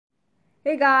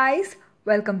Hey guys,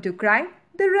 welcome to Crime.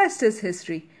 The rest is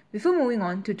history. Before moving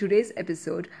on to today's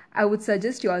episode, I would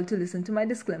suggest you all to listen to my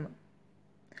disclaimer.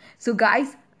 So,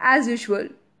 guys, as usual,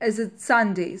 as it's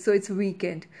Sunday, so it's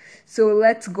weekend. So,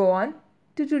 let's go on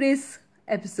to today's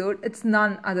episode. It's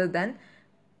none other than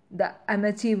the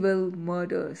Amityville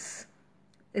murders.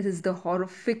 It is the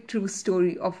horrific true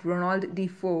story of Ronald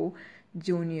Defoe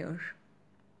Jr.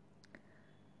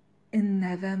 In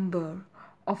November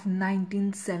of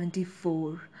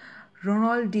 1974,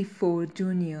 Ronald Defoe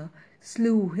Jr.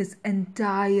 slew his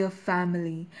entire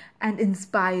family and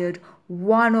inspired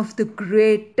one of the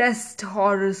greatest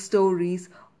horror stories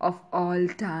of all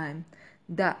time,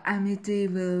 the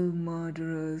Amityville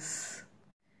Murderers.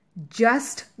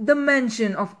 Just the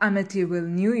mention of Amityville,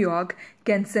 New York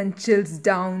can send chills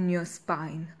down your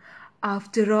spine.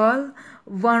 After all,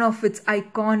 one of its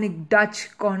iconic Dutch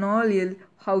colonial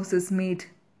houses made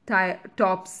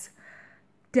tops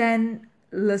 10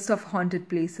 list of haunted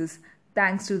places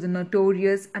thanks to the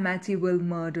notorious Amityville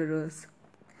murderers.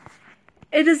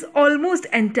 It is almost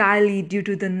entirely due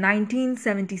to the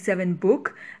 1977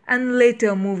 book and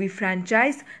later movie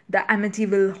franchise, The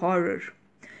Amityville Horror.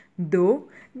 Though,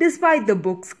 despite the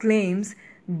book's claims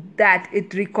that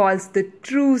it recalls the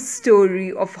true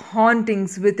story of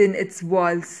hauntings within its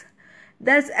walls,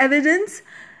 there's evidence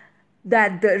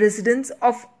that the residents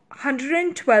of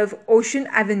 112 Ocean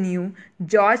Avenue,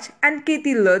 George and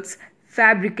Kathy Lutz,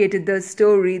 fabricated the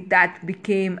story that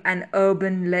became an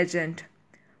urban legend.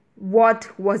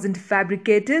 What wasn't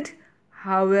fabricated,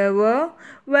 however,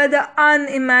 were the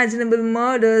unimaginable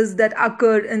murders that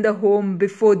occurred in the home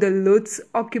before the Lutz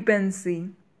occupancy.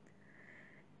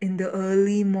 In the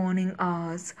early morning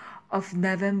hours of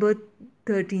November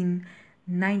 13,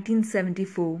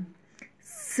 1974,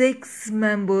 6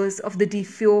 members of the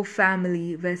Defoe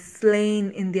family were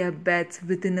slain in their beds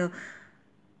within a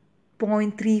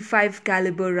 .35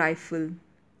 caliber rifle.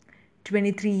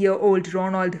 23-year-old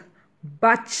Ronald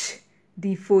Butch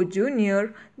Defoe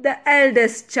Jr., the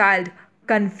eldest child,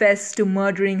 confessed to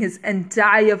murdering his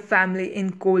entire family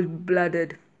in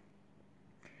cold-blooded.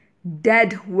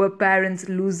 Dead were parents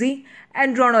Lucy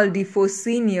and Ronald Defoe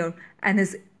Sr. and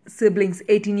his siblings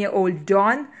 18-year-old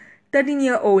Don,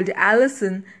 13-year-old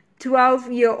Allison,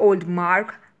 12-year-old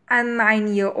Mark, and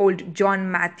 9-year-old John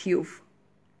Matthew.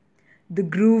 The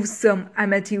gruesome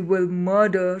Amityville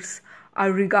murders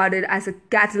are regarded as a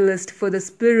catalyst for the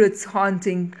spirits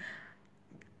haunting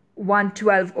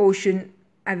 112 Ocean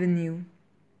Avenue.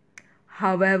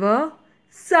 However,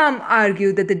 some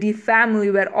argue that the Defoe family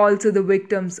were also the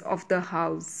victims of the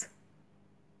house.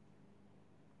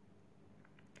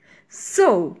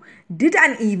 So, did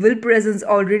an evil presence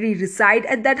already reside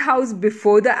at that house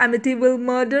before the Amityville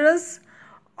murderers?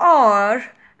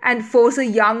 And force a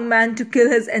young man to kill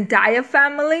his entire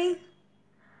family?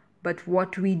 But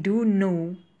what we do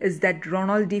know is that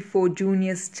Ronald Defoe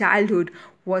Jr.'s childhood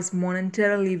was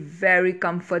monetarily very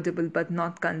comfortable but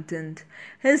not content.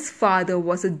 His father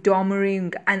was a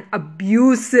domineering and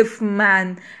abusive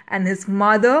man, and his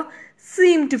mother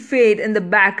seemed to fade in the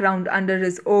background under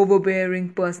his overbearing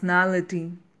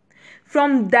personality.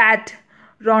 From that,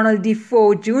 Ronald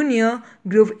Defoe Jr.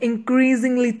 grew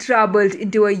increasingly troubled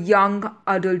into a young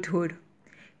adulthood.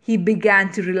 He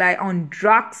began to rely on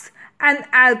drugs and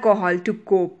alcohol to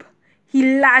cope.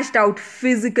 He lashed out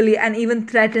physically and even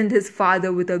threatened his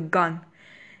father with a gun.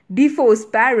 Defoe's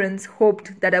parents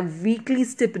hoped that a weekly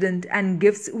stipend and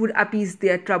gifts would appease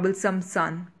their troublesome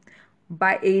son.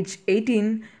 By age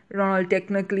 18, Ronald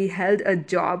technically held a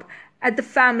job at the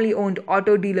family-owned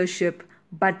auto dealership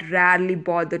but rarely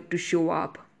bothered to show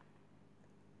up.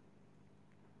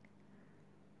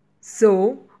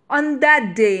 So, on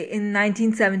that day in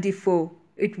 1974,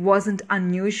 it wasn't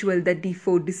unusual that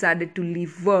Defoe decided to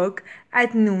leave work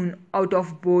at noon out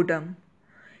of boredom.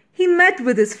 He met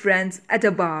with his friends at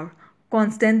a bar,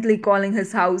 constantly calling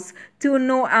his house to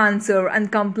no answer and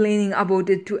complaining about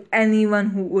it to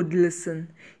anyone who would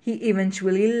listen. He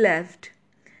eventually left.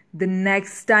 The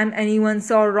next time anyone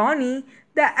saw Ronnie,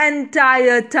 the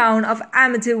entire town of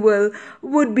Amityville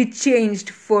would be changed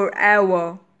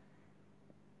forever.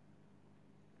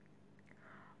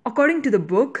 According to the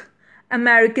book,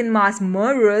 American Mass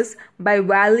Murderers by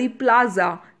Wally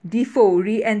Plaza, Defoe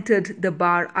re-entered the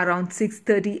bar around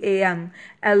 6:30 a.m.,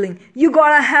 yelling, "You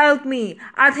gotta help me!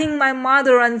 I think my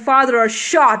mother and father are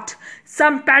shot!"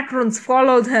 Some patrons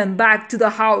followed him back to the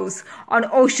house on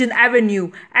Ocean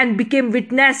Avenue and became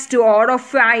witness to a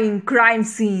horrifying crime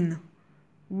scene.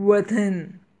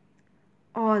 Within,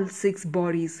 all 6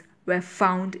 bodies were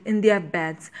found in their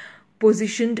beds,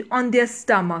 positioned on their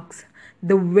stomachs.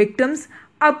 The victims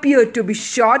appeared to be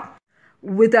shot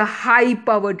with a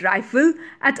high-powered rifle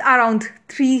at around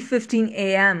 3:15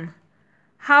 a.m.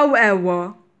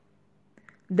 However,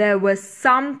 there were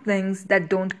some things that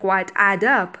don't quite add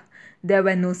up. There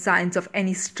were no signs of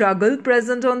any struggle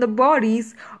present on the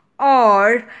bodies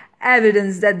or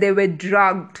evidence that they were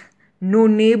drugged. No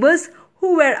neighbors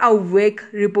who were awake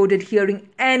reported hearing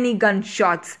any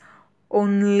gunshots,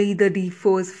 only the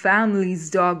Defoe's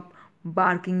family's dog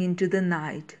barking into the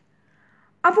night.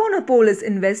 Upon a police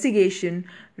investigation,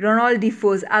 Ronald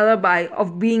Defoe's alibi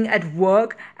of being at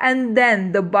work and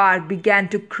then the bar began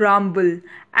to crumble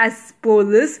as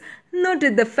police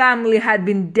noted the family had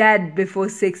been dead before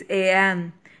 6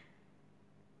 a.m.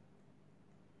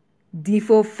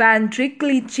 Defoe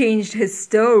frantically changed his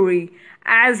story,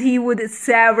 as he would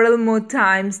several more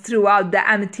times throughout the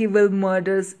Amityville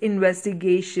murders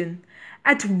investigation.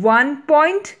 At one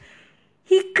point,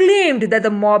 he claimed that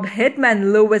the mob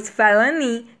hitman Louis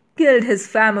Felony killed his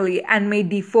family and made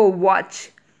Defoe watch.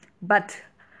 But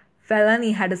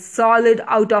Felony had a solid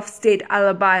out-of-state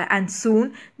alibi, and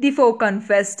soon Defoe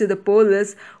confessed to the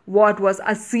police what was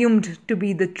assumed to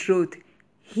be the truth.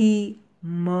 He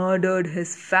murdered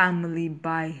his family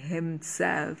by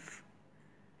himself.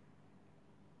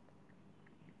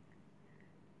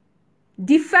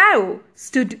 Defoe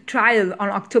stood trial on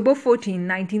October 14,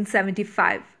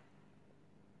 1975.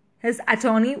 His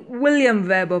attorney, William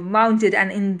Weber, mounted an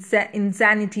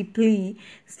insanity plea,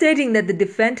 stating that the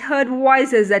defendant heard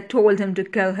voices that told him to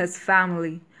kill his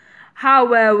family.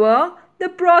 However, the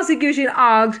prosecution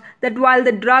argued that while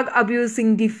the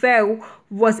drug-abusing Defoe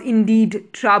was indeed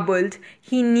troubled,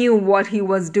 he knew what he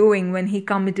was doing when he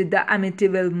committed the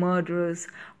Amityville murders.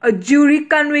 A jury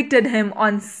convicted him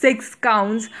on 6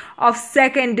 counts of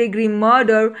second-degree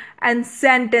murder and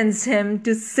sentenced him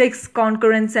to 6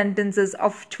 concurrent sentences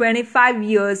of 25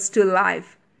 years to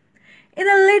life. In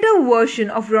a later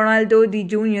version of Ronaldo D.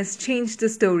 Jr.'s changed the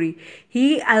story,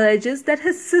 he alleges that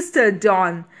his sister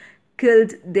Dawn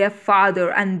killed their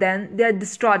father and then their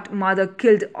distraught mother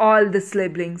killed all the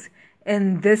siblings.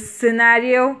 In this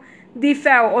scenario,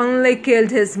 Defoe only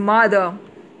killed his mother.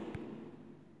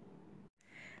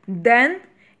 Then,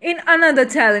 in another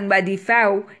telling by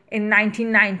Defoe in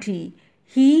 1990,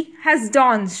 he has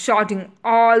Dawn shooting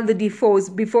all the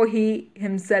Defoes before he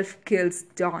himself kills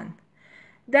Dawn.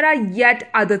 There are yet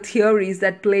other theories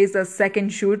that place a second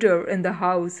shooter in the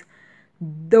house,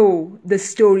 though the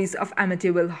stories of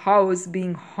Amityville House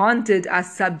being haunted are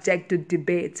subject to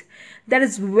debate. There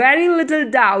is very little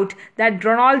doubt that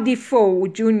Ronald Defoe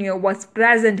Jr. was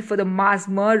present for the mass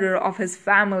murder of his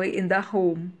family in the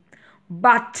home.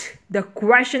 But the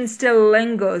question still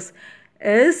lingers,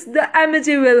 is the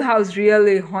Amityville house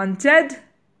really haunted?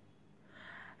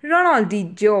 Ronald D.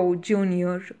 Joe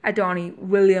Jr. attorney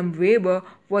William Weber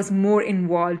was more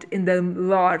involved in the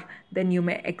lore than you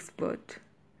may expect.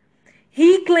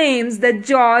 He claims that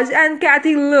George and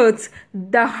Kathy Lutz,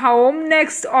 the home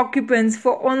next occupants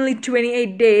for only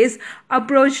 28 days,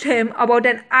 approached him about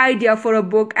an idea for a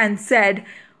book and said,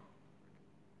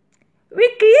 "We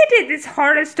created this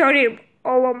horror story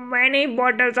over many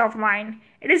bottles of wine.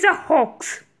 It is a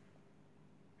hoax."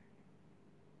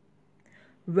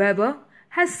 Weber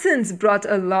has since brought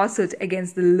a lawsuit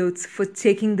against the Lutz for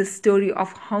taking the story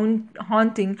of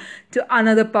haunting to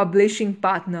another publishing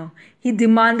partner. He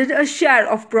demanded a share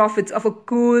of profits of a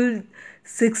cool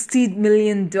 $60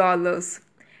 million.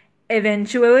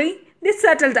 Eventually, they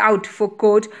settled out for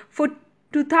court for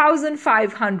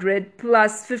 $2,500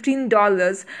 plus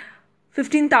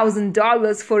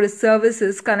 $15,000 for his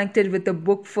services connected with the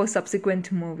book for subsequent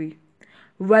movie.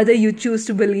 Whether you choose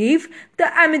to believe the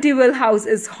Amityville house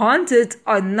is haunted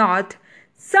or not,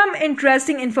 some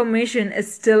interesting information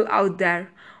is still out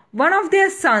there. One of their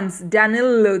sons,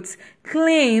 Daniel Lutz,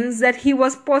 claims that he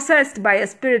was possessed by a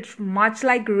spirit much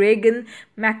like Regan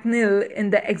McNeil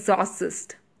in The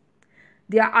Exorcist.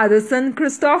 Their other son,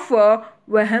 Christopher,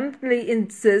 vehemently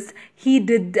insists he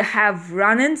did have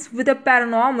run-ins with the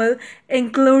paranormal,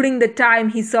 including the time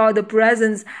he saw the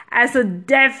presence as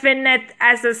definite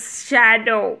as a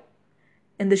shadow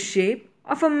in the shape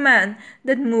of a man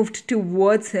that moved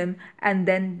towards him and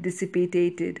then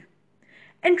dissipated.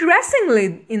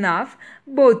 Interestingly enough,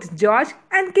 both George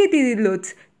and Kathy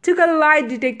Lutz took a lie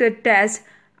detector test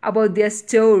about their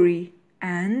story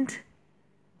and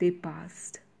they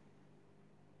passed.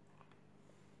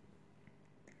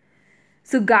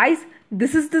 So guys,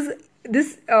 this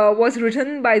was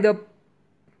written by the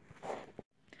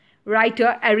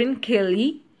writer Erin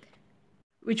Kelly,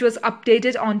 which was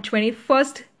updated on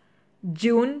 21st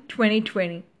June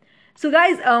 2020. So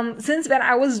guys, since when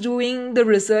I was doing the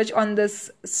research on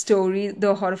this story,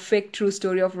 the horrific true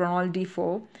story of Ronald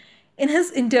Defoe, in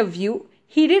his interview,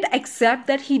 he did accept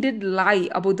that he did lie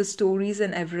about the stories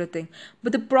and everything.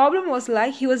 But the problem was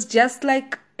like he was just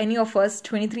like any of us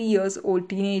 23 years old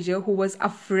teenager who was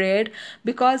afraid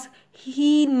because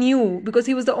he knew, because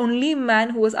he was the only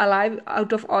man who was alive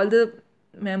out of all the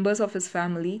members of his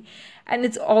family, and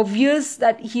it's obvious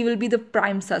that he will be the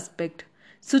prime suspect.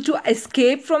 So to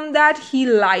escape from that, he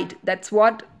lied. That's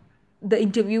what the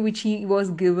interview which he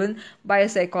was given by a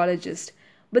psychologist.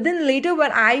 But then later,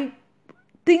 when I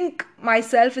think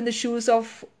myself in the shoes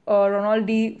of Ronald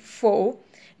D. Foe,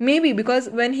 maybe because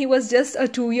when he was just a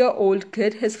 2 year old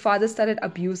kid, his father started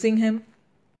abusing him.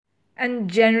 And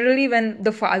generally, when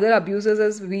the father abuses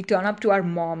us, we turn up to our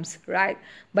moms, right?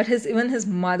 But even his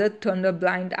mother turned a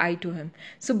blind eye to him.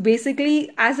 So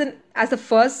basically, as the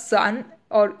first son,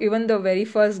 or even the very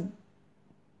first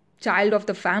child of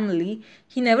the family,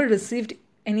 he never received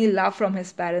any love from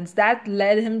his parents. That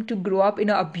led him to grow up in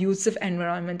an abusive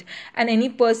environment. And any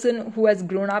person who has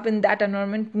grown up in that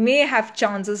environment may have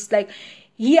chances like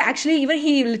he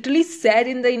literally said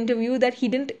in the interview that he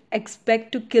didn't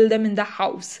expect to kill them in the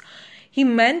house. He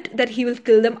meant that he will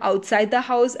kill them outside the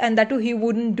house, and that too he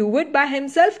wouldn't do it by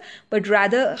himself, but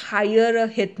rather hire a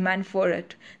hitman for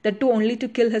it. That too only to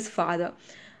kill his father.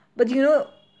 But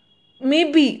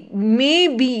maybe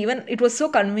even it was so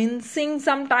convincing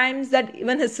sometimes that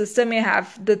even his sister may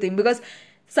have the thing, because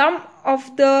some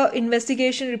of the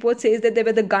investigation report says that there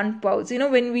were the gun pouches,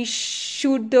 when we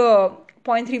shoot the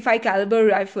 .35 caliber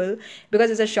rifle, because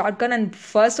it's a shotgun, and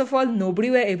first of all nobody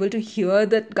were able to hear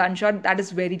the gunshot. That is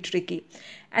very tricky.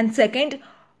 And second,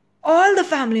 all the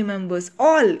family members,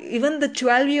 all, even the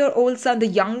 12-year-old son, the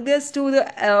youngest to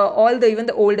the all the even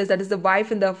the oldest, that is the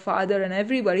wife and the father and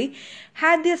everybody,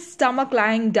 had their stomach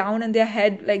lying down and their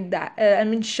head like that,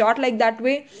 shot like that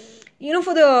way.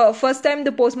 For the first time,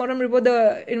 the postmortem report,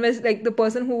 the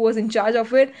person who was in charge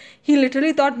of it, he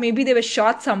literally thought maybe they were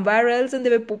shot somewhere else and they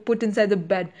were put inside the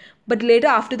bed. But later,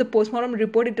 after the postmortem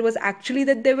report, it was actually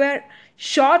that they were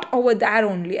shot over there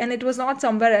only, and it was not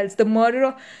somewhere else. The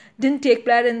murder didn't take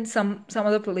place in some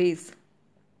other place.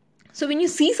 So when you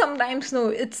see, sometimes, no,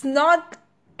 it's not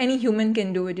any human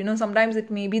can do it. Sometimes it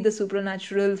may be the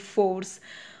supernatural force,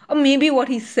 or maybe what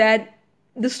he said,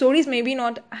 the stories maybe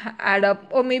not add up,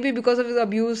 or maybe because of his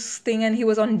abuse thing and he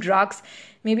was on drugs,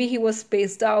 maybe he was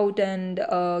spaced out and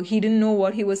he didn't know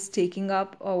what he was taking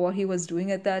up or what he was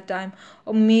doing at that time.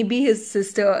 Or maybe his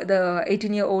sister, the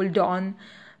 18-year-old Dawn,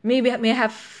 maybe may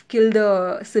have killed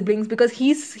the siblings, because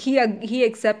he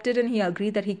accepted and he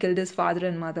agreed that he killed his father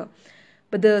and mother.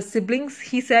 But the siblings,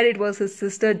 he said it was his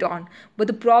sister Dawn. But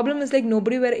the problem is like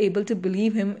nobody were able to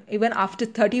believe him even after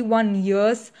 31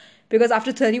 years, because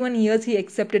after 31 years he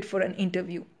accepted for an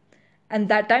interview. And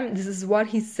that time, this is what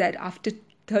he said after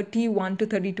 31 to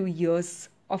 32 years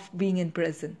of being in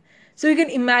prison. So you can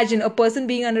imagine a person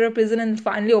being under a prison and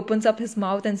finally opens up his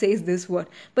mouth and says this word.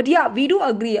 But yeah, we do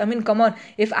agree. Come on.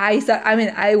 If I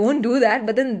won't do that.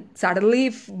 But then suddenly,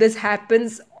 if this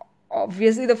happens,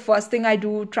 obviously the first thing I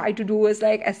try to do is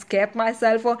like escape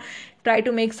myself, or try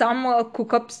to make some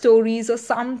cook up stories or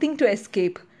something to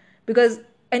escape. Because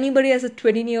anybody as a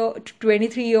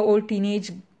 23-year-old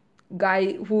teenage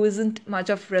guy who isn't much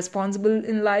of responsible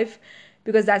in life,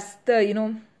 because that's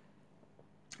the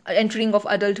entering of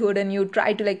adulthood, and you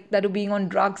try to like that, being on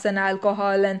drugs and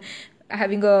alcohol and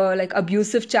having a like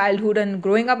abusive childhood and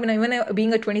growing up, and even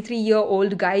being a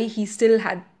 23-year-old guy, he still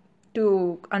had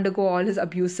to undergo all his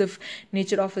abusive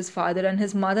nature of his father, and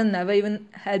his mother never even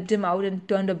helped him out and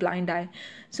turned a blind eye.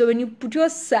 So when you put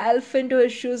yourself into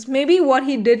his shoes, maybe what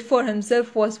he did for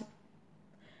himself was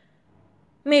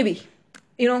maybe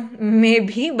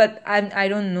maybe, but I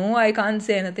don't know, I can't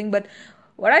say anything. But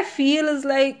what I feel is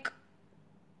like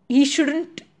he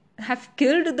shouldn't have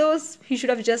killed those, he should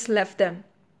have just left them.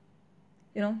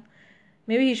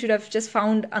 Maybe he should have just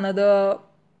found another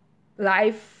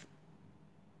life,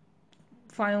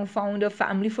 found a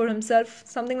family for himself,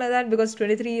 something like that. Because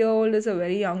 23-year-old is a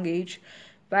very young age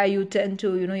where you tend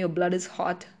to, your blood is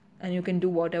hot and you can do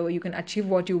whatever, you can achieve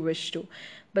what you wish to.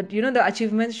 But the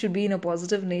achievements should be in a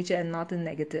positive nature and not in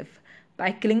negative.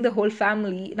 By killing the whole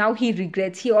family, now he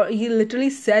regrets. He literally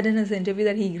said in his interview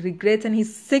that he regrets and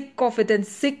he's sick of it, and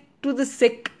sick to the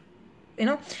sick.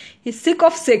 He's sick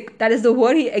of sick. That is the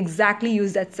word he exactly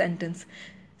used, that sentence.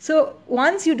 So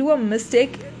once you do a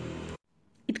mistake,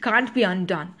 it can't be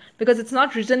undone, because it's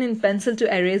not written in pencil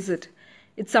to erase it.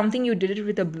 It's something you did it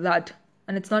with the blood,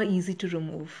 and it's not easy to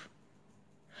remove.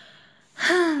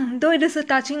 Though it is a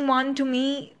touching one to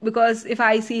me, because if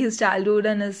I see his childhood,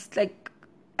 and his like,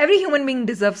 every human being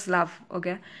deserves love,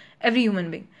 okay? Every human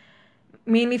being.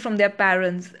 mainly from their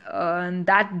parents, and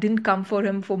that didn't come for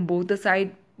him from both the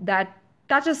side. That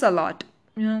touches a lot,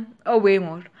 way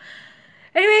more.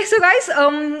 Anyway, so guys,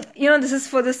 this is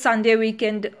for the Sunday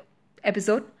weekend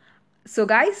episode. So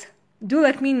guys, do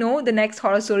let me know the next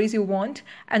horror stories you want,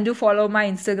 and do follow my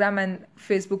Instagram and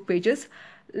Facebook pages.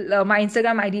 My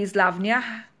Instagram ID is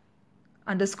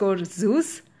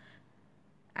Lavanya_Zeus,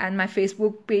 and my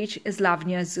Facebook page is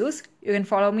Lavanya Zeus. You can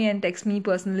follow me and text me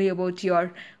personally about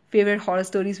your favorite horror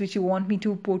stories which you want me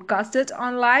to podcast it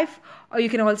on live, or you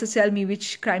can also tell me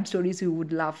which crime stories you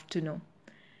would love to know.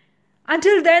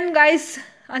 Until then, guys,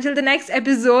 until the next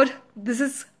episode, this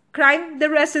is Crime, the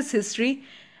Rest is History,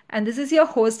 and this is your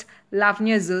host,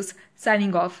 Lavanya Zeus,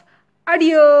 signing off.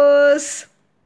 Adios!